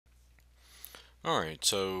Alright,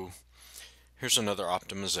 so here's another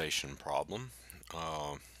optimization problem.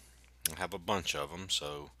 I have a bunch of them,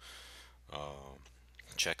 so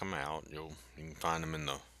check them out. You can find them in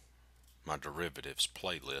the my derivatives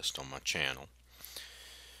playlist on my channel.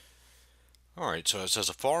 Alright, so it says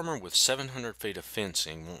a farmer with 700 feet of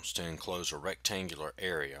fencing wants to enclose a rectangular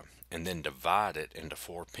area and then divide it into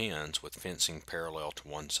 4 pens with fencing parallel to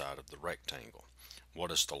one side of the rectangle.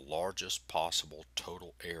 What is the largest possible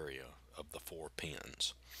total area of the 4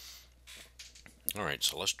 pens? Alright,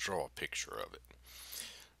 so let's draw a picture of it.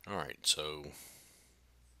 Alright, so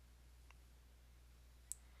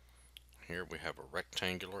here we have a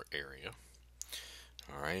rectangular area.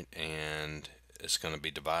 Alright, and it's going to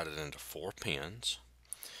be divided into 4 pens.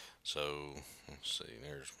 So let's see,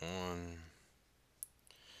 there's 1,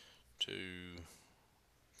 2,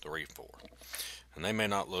 3, 4. And they may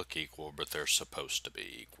not look equal, but they're supposed to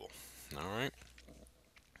be equal. Alright,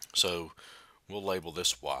 so we'll label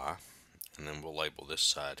this Y, and then we'll label this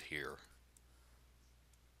side here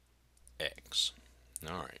X.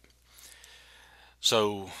 Alright,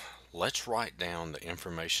 so let's write down the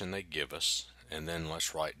information they give us, and then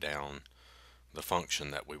let's write down the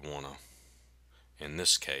function that we want to, in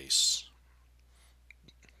this case,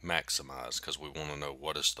 maximize, because we want to know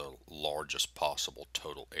what is the largest possible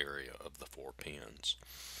total area of the 4 pens.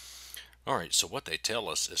 Alright, so what they tell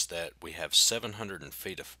us is that we have 700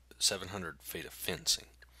 feet of fencing.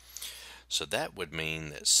 So that would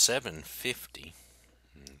mean that 750,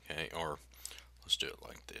 okay, or let's do it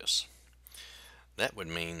like this. That would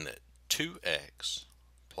mean that 2x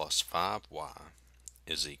plus 5y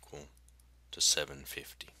is equal to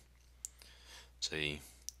 750. See,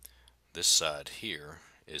 this side here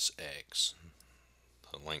is x.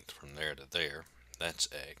 The length from there to there, that's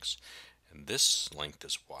x. And this length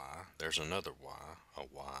is y. There's another y, a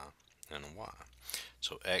y, and a y.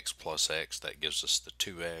 So x plus x, that gives us the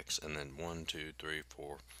 2x, and then 1, 2, 3,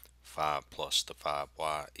 4, 5 plus the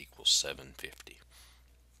 5y equals 750.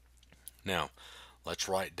 Now, let's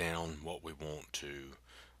write down what we want to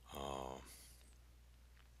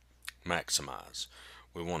maximize.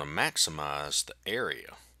 We want to maximize the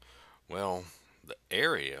area. Well, the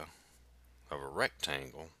area of a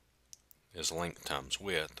rectangle is length times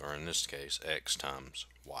width, or in this case, x times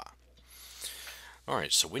y.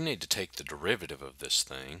 Alright, so we need to take the derivative of this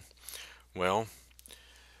thing. Well,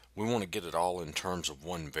 we want to get it all in terms of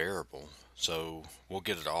one variable, so we'll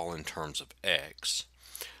get it all in terms of x.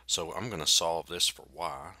 So I'm going to solve this for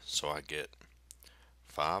y, so I get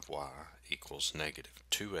 5y equals negative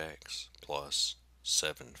 2x plus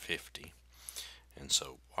 750. And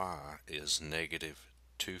so y is negative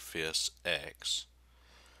 2/5 x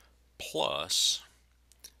plus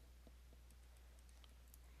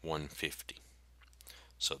 150.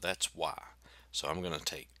 So that's y. So I'm going to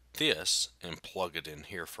take this and plug it in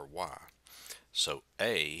here for y. So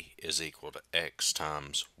a is equal to x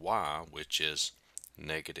times y, which is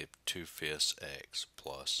negative 2/5 x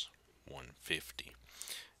plus 150.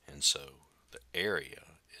 And so the area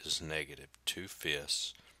is negative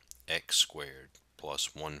 2/5 x squared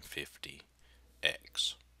plus 150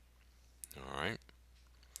 x. Alright.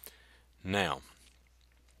 Now,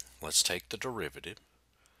 let's take the derivative.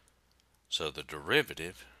 So the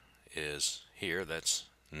derivative is here, that's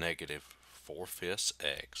negative 4/5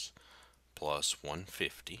 x plus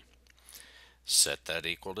 150. Set that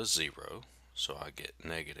equal to 0. So I get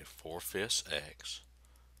negative 4/5 x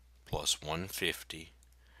plus 150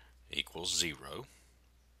 equals 0.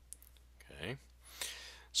 Okay.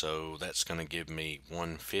 So that's going to give me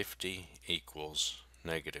 150 equals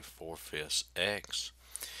negative 4/5 x.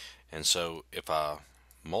 And so if I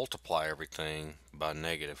multiply everything by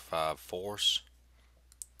negative 5/4,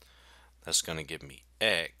 that's going to give me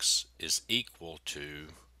x is equal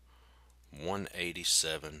to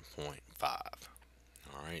 187.5.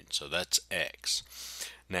 Alright, so that's x.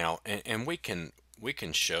 Now, and we can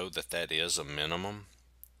show that that is a minimum.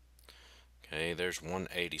 Okay, there's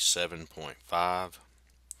 187.5.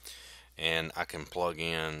 And I can plug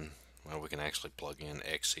in, well, we can actually plug in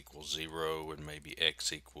x equals 0 and maybe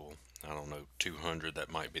x equal, I don't know, 200.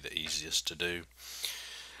 That might be the easiest to do.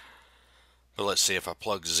 But let's see, if I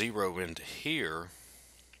plug 0 into here,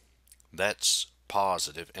 that's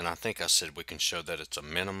positive, and I think I said we can show that it's a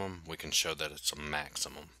minimum, we can show that it's a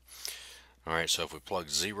maximum. Alright, so if we plug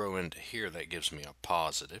 0 into here, that gives me a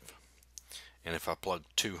positive. And if I plug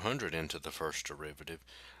 200 into the first derivative,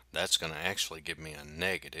 that's going to actually give me a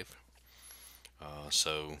negative.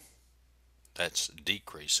 So that's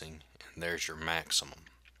decreasing, and there's your maximum.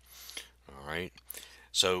 Alright,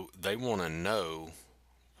 so they want to know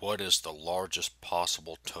what is the largest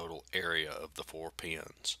possible total area of the 4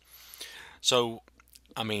 pens. So,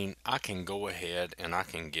 I mean, I can go ahead and I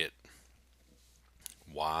can get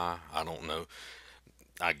y. I don't know.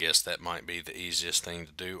 I guess that might be the easiest thing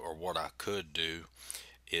to do, or what I could do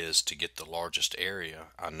is to get the largest area.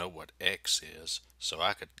 I know what x is, so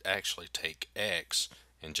I could actually take x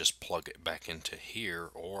and just plug it back into here,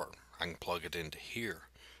 or I can plug it into here,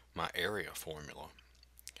 my area formula.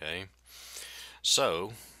 Okay,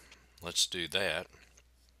 so let's do that.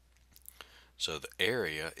 So the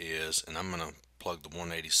area is, and I'm going to plug the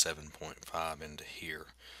 187.5 into here.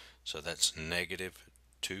 So that's negative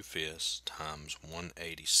 2/5 times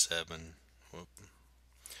 187, whoop,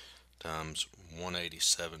 times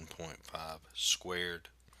 187.5 squared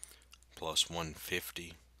plus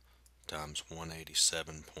 150 times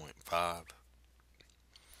 187.5.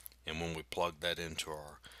 And when we plug that into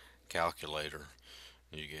our calculator,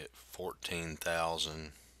 you get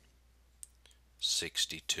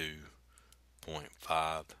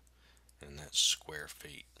 14,062.5, and that's square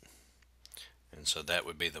feet. And so that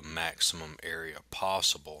would be the maximum area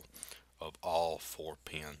possible of all 4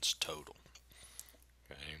 pins total.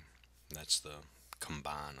 Okay, that's the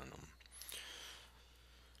combining them.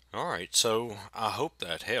 Alright, so I hope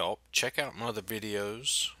that helped. Check out my other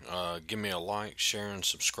videos. Give me a like, share, and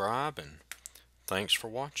subscribe, and thanks for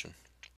watching.